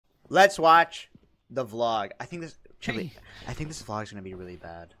Let's watch the vlog. I think this Chiblee, Hey. I think this vlog's gonna be really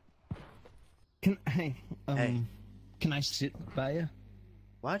bad. Hey, can I sit by you?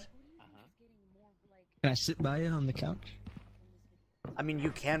 What? Can I sit by you on the couch? I mean,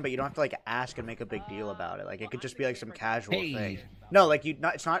 you can, but you don't have to like ask and make a big deal about it. Like, it could just be like some casual Hey. thing. No, like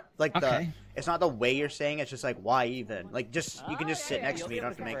it's not like Okay. it's not the way you're saying. It's just like, why even? Like, just you can just sit next to me. You don't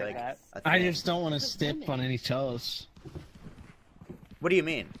have to make like a thing. I just don't want to step on any toes. What do you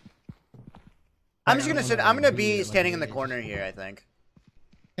mean? I'm just gonna sit. I'm gonna be standing in the corner here, I think.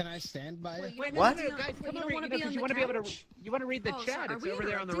 Can I stand by you? Wait, What? No, guys, come over here, because you want to be able to. You want to read the chat. It's over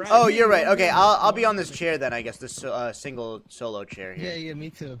there on the right. Oh, you're right. Okay, I'll be on this chair then. I guess this single solo chair here. Yeah, me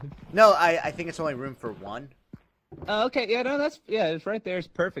too. No, I think it's only room for one. Okay, yeah, no, it's right there. It's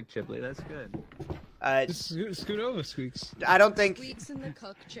perfect, Chiblee. That's good. Just scoot over, Squeex. I don't think. Squeex in the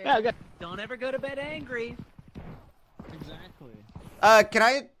cook chair. Yeah, okay. Don't ever go to bed angry. Exactly.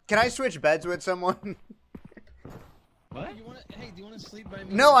 Can I switch beds with someone? What? Hey, do you want to sleep by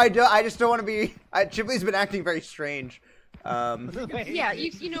me? No, I don't. I just don't want to be. Chiblee's been acting very strange. Yeah,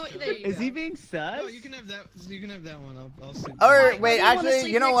 you know. There you Is go. he being sus? No, you can have that. You can have that one. I'll sleep. Or Why wait, do you wanna actually,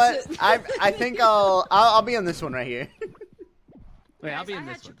 sleep you know next what? to- I think I'll be on this one right here. Wait, I'll Guys, be in I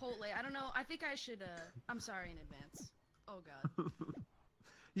had this one. Chipotle. I don't know. I think I should. I'm sorry in advance. Oh God.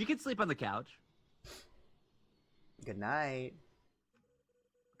 You can sleep on the couch. Good night.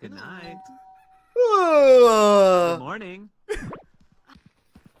 Good night. Ooh. Good morning.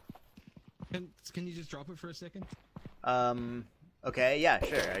 Can you just drop it for a second? Okay. Yeah.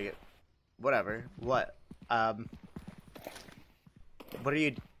 Sure. Whatever. What? What are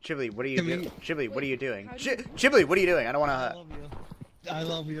you, Chiblee? What are you doing? Chiblee, what are you doing? Chiblee, what are you doing? I don't want I to. love you. I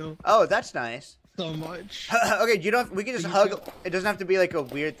love you Oh, that's nice. so much. Okay, you don't. We can just hug. It doesn't have to be like a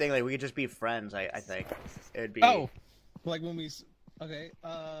weird thing. Like, we could just be friends. I think it would be. Oh, like when we. Okay.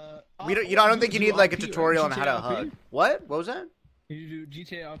 We don't. I don't think you need like a tutorial on how to hug. What? What was that? Can you do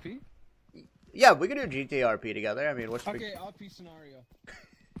GTA RP? Yeah, we could do GTRP together. I mean, what's the big... Okay, RP scenario.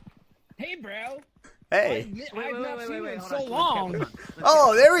 Hey, bro. Hey. I've not seen you in so hold on. long.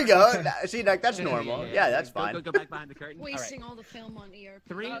 Oh, there we go. See, like, that's normal. Yeah, that's fine. Go back behind the curtain. Wasting all the film on ERP.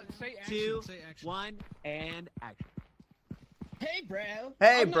 3, Say action, 2, say action. 1, and action. Hey, bro.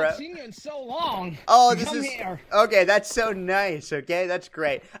 Hey, I've bro. not seen you in so long. Oh, this Come is here. okay. That's so nice. Okay, that's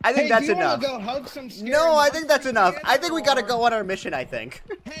great. I think that's do you enough. Wanna go hug some scary No, I think that's monsters enough. I together, think we gotta or- go on our mission. I think.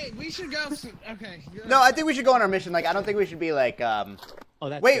 Hey, we should go. Okay. No, I think we should go on our mission. Like, I don't think we should be like. Oh,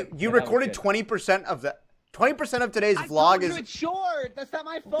 that's Wait, good. you Yeah, that was recorded good. 20% of the. 20% of today's I vlog told is. you it's short. That's not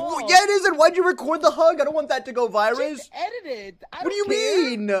my Well, fault. yeah, it isn't. Why'd you record the hug? I don't want that to go viral. Just edit it. What do you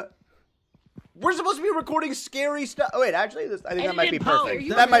mean? We're supposed to be recording scary stuff. Oh, wait, actually, I think that might be perfect.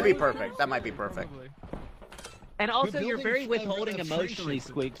 That might be perfect. That might be perfect. And also, We're you're very building withholding a emotionally,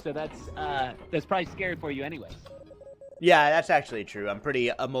 friendship. Squeak. So that's probably scary for you, anyways. Yeah, that's actually true. I'm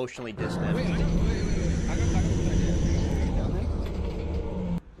pretty emotionally distant. Wait, I got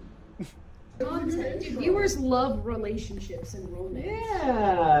Content. Viewers love relationships and romance.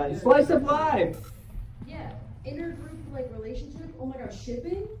 Yeah, slice of life. Yeah. Intergroup like relationship. Oh my gosh,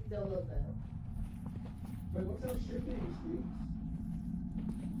 shipping? They'll love that. Wait, what's that shipping?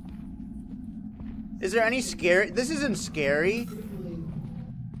 Is there any scary? This isn't scary.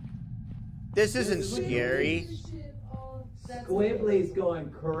 This isn't scary. Squiblee's going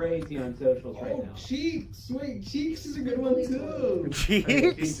crazy on socials right now. Cheeks. Wait, Cheeks is a good one too.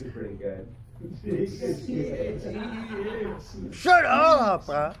 Cheeks? is pretty good. Shut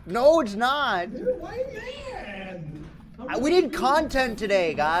up! No, it's not. Why mad? We need content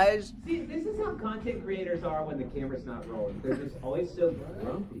today, guys. See, this is how content creators are when the camera's not rolling. They're just always so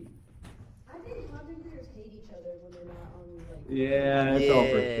grumpy. I think content creators hate each other when they're not on like. Yeah, it's all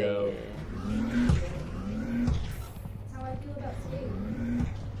for show. That's how I feel about skating.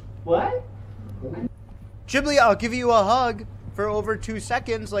 What? Chiblee, I'll give you a hug for over 2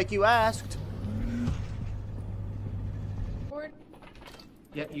 seconds, like you asked. Board.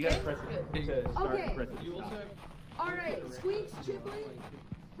 Yeah, you gotta press it to start. Okay. Press it to stop. All right, Squeex, Chiblee.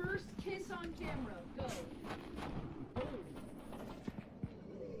 First kiss on camera. Go.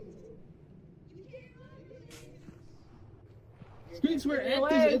 Squeaks, we're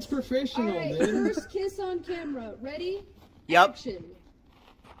actors. It's professional, All right, dude. first kiss on camera. Ready? Yep. Action.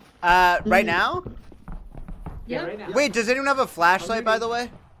 Right now? Yeah, Yep. right now. Wait, does anyone have a flashlight, by the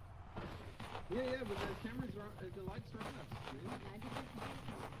way? Yeah, but the cameras are, the lights are on.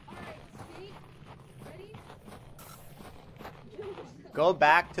 All right, skate. Ready? Go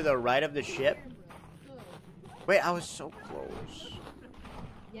back to the right of the ship. Go. Wait, I was so close.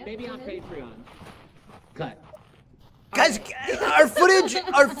 Yep, Maybe go on ahead. Patreon. Cut. Guys, our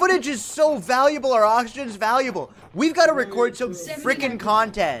footage is so valuable. Our oxygen's valuable. We've got to record some freaking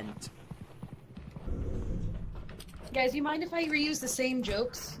content. Guys, you mind if I reuse the same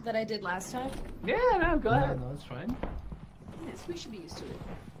jokes that I did last time? Yeah, no, go ahead. No, that's fine. Yes, we should be used to it.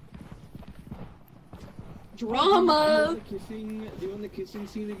 Drama! Do you want the kissing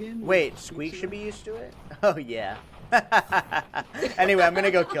scene again? Wait, Squeex should be used to it? Oh, yeah. Anyway, I'm gonna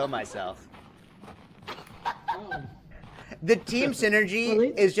go kill myself. Oh. The team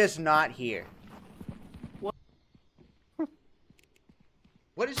synergy is just not here.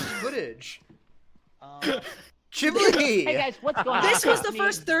 What is this footage? Chiblee! Hey guys, what's going on? This was the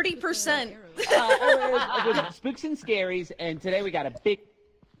first 30%. With Spooks and Scaries, and today we got a big...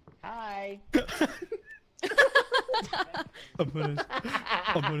 Hi. I'm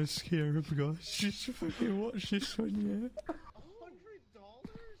gonna scare him, guys. Just fucking watch this one, yeah.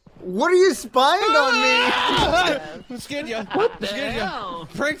 What are you spying on me? I'm scared you. What the hell?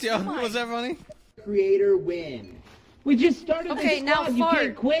 Pranked you. Was that funny? Creator win. We just started Okay, this now squad. You fart.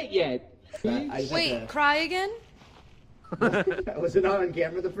 can't quit yet. Wait, cry again? Was it not on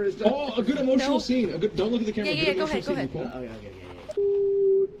camera the first time? Oh, a good emotional scene. Don't look at the camera. Yeah, go ahead. Okay.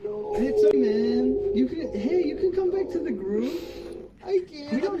 It's a man. You can come back to the group. I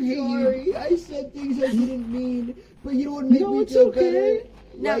can't. We don't I'm hate sorry. you. I said things I didn't mean, but you know what made me it's feel okay. better?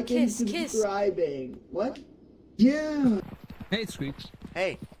 Now Liking and kiss. subscribing. What? Yeah. Hey, Squeex.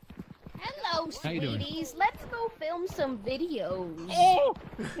 Hey. Hello, How you doing? sweeties. Let's go film some videos. Oh!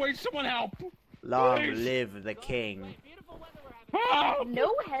 Wait, someone help! Long Please. live the king. Help!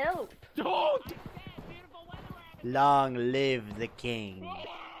 No help. Don't! Long live the king.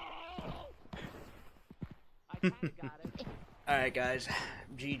 Alright guys,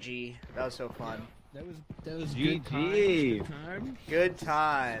 GG. That was so fun. That was GG. good time. Good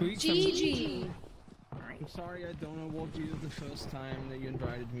time. Squeex, GG. I'm sorry I don't know what you did the first time that you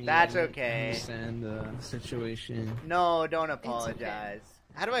invited me. That's I okay. understand the situation. No, don't apologize.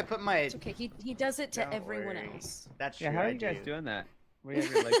 How do I put my... It's okay, he does it to Don't everyone worry. else. That's true. Yeah, how are I you guys do. doing that? We have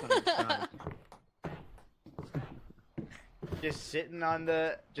your lights on the front. Just sitting on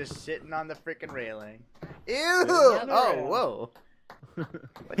the freaking railing. Ew! Yep. Oh, whoa.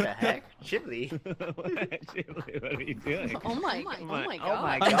 What the heck? Chiblee? Chiblee, what are you doing? Oh my Oh god. my Oh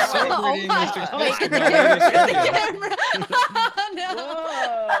God. I'm God. celebrating my Mr. God. Squeex. The camera. No.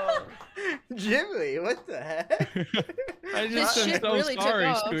 Whoa! Chiblee, what the heck? I This just am shit so really took sorry,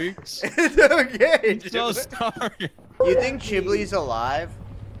 off. Squeex. It's okay, I'm so Chiblee. sorry. You think Chiblee's alive?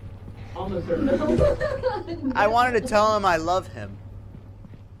 Almost I wanted to tell him I love him.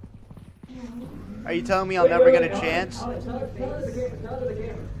 Are you telling me I'll never get a chance? Yeah,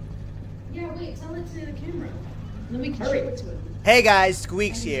 wait, tell it to the camera. Then we can show it to him. Hey guys,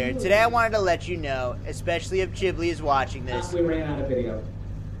 Squeex here. Today I wanted to let you know, especially if Chiblee is watching this, We ran out of video.